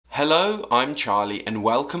Hello, I'm Charlie and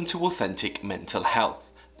welcome to Authentic Mental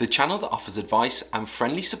Health, the channel that offers advice and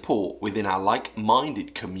friendly support within our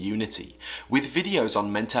like-minded community, with videos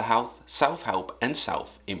on mental health, self-help and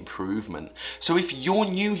self-improvement. So if you're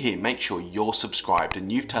new here, make sure you're subscribed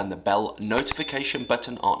and you've turned the bell notification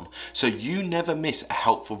button on so you never miss a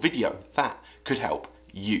helpful video that could help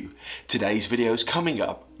you. Today's video is coming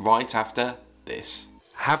up right after this.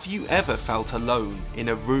 Have you ever felt alone in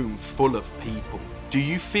a room full of people? Do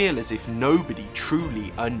you feel as if nobody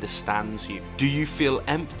truly understands you? Do you feel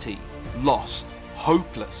empty, lost,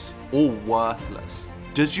 hopeless, or worthless?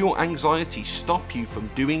 Does your anxiety stop you from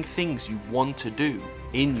doing things you want to do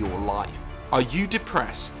in your life? Are you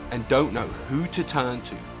depressed and don't know who to turn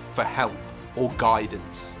to for help or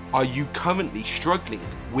guidance? Are you currently struggling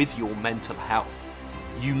with your mental health?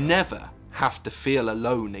 You never have to feel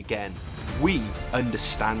alone again. We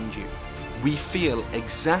understand you. We feel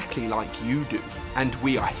exactly like you do, and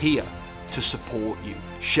we are here to support you.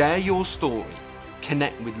 Share your story,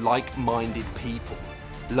 connect with like-minded people,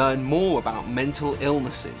 learn more about mental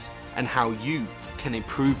illnesses and how you can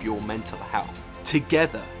improve your mental health.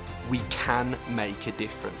 Together, we can make a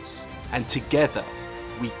difference, and together,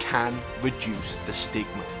 we can reduce the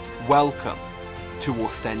stigma. Welcome to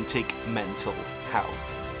Authentic Mental Health.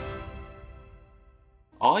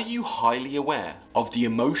 Are you highly aware of the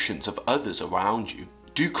emotions of others around you?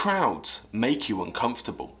 Do crowds make you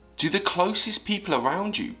uncomfortable? Do the closest people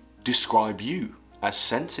around you describe you as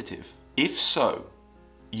sensitive? If so,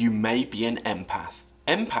 you may be an empath.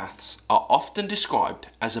 Empaths are often described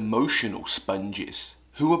as emotional sponges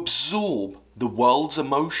who absorb the world's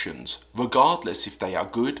emotions regardless if they are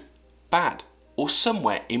good, bad, or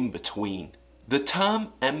somewhere in between. The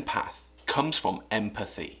term empath comes from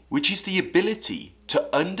empathy, which is the ability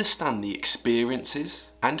to understand the experiences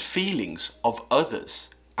and feelings of others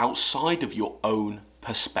outside of your own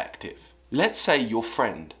perspective. Let's say your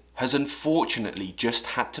friend has unfortunately just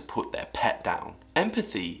had to put their pet down.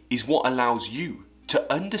 Empathy is what allows you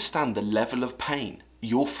to understand the level of pain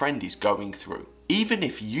your friend is going through, even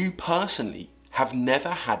if you personally have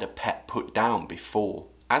never had a pet put down before.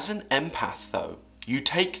 As an empath though, you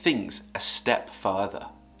take things a step further.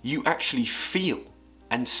 You actually feel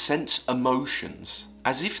and sense emotions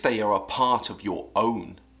as if they are a part of your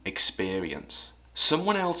own experience.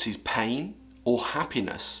 Someone else's pain or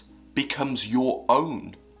happiness becomes your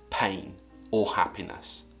own pain or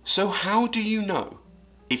happiness. So how do you know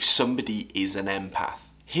if somebody is an empath?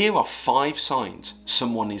 Here are 5 signs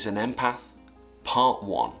someone is an empath. Part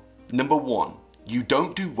 1. Number 1, you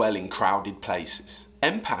don't do well in crowded places.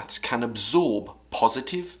 Empaths can absorb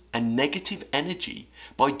positive and negative energy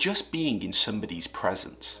by just being in somebody's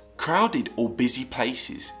presence. Crowded or busy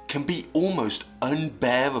places can be almost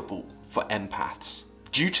unbearable for empaths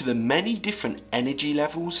due to the many different energy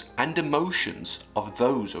levels and emotions of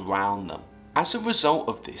those around them. As a result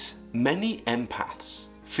of this, many empaths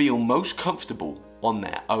feel most comfortable on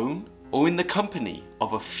their own or in the company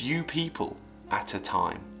of a few people at a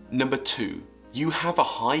time. Number 2, you have a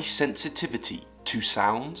high sensitivity to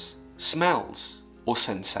sounds, smells, or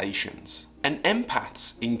sensations. An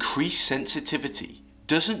empath's increased sensitivity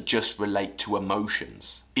doesn't just relate to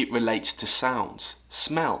emotions, it relates to sounds,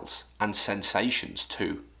 smells, and sensations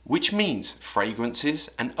too, which means fragrances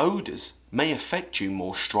and odours may affect you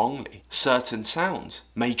more strongly. Certain sounds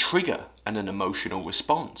may trigger an emotional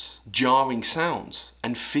response. Jarring sounds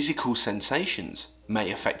and physical sensations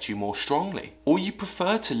may affect you more strongly. Or you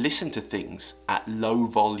prefer to listen to things at low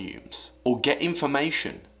volumes or get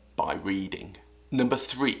information by reading. Number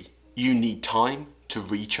 3, you need time to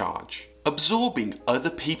recharge. Absorbing other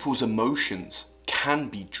people's emotions can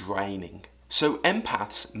be draining. So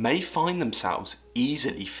empaths may find themselves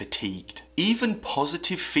easily fatigued. Even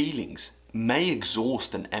positive feelings may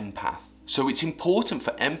exhaust an empath. So it's important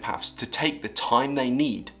for empaths to take the time they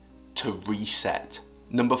need to reset.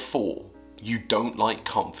 Number 4, you don't like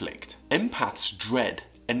conflict. Empaths dread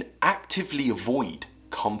and actively avoid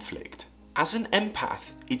conflict. As an empath,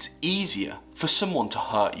 it's easier for someone to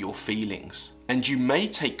hurt your feelings, and you may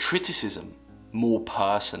take criticism more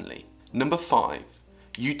personally. Number 5,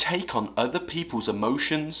 you take on other people's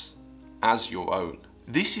emotions as your own.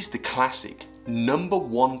 This is the classic number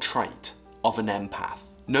 1 trait of an empath.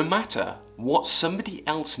 No matter what somebody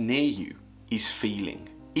else near you is feeling,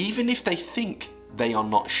 even if they think they are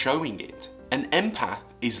not showing it, an empath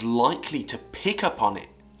is likely to pick up on it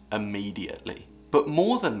immediately. But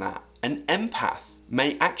more than that, an empath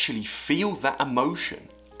may actually feel that emotion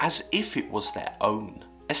as if it was their own,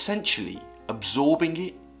 essentially absorbing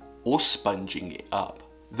it or sponging it up.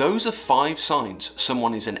 Those are 5 signs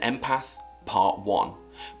someone is an empath, part 1.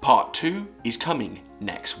 Part 2 is coming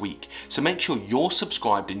next week. So make sure you're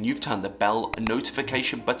subscribed and you've turned the bell and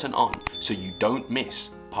notification button on so you don't miss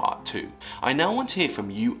part 2. I now want to hear from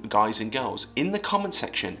you guys and girls in the comment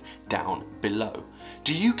section down below.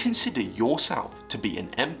 Do you consider yourself to be an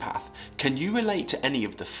empath? Can you relate to any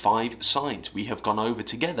of the 5 signs we have gone over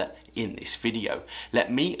together in this video?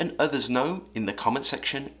 Let me and others know in the comment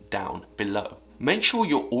section down below. Make sure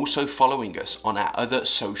you're also following us on our other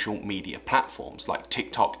social media platforms like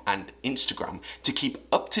TikTok and Instagram to keep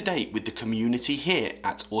up to date with the community here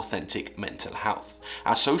at Authentic Mental Health.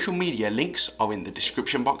 Our social media links are in the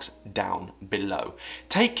description box down below.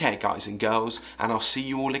 Take care guys and girls, and I'll see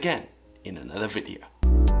you all again in another video.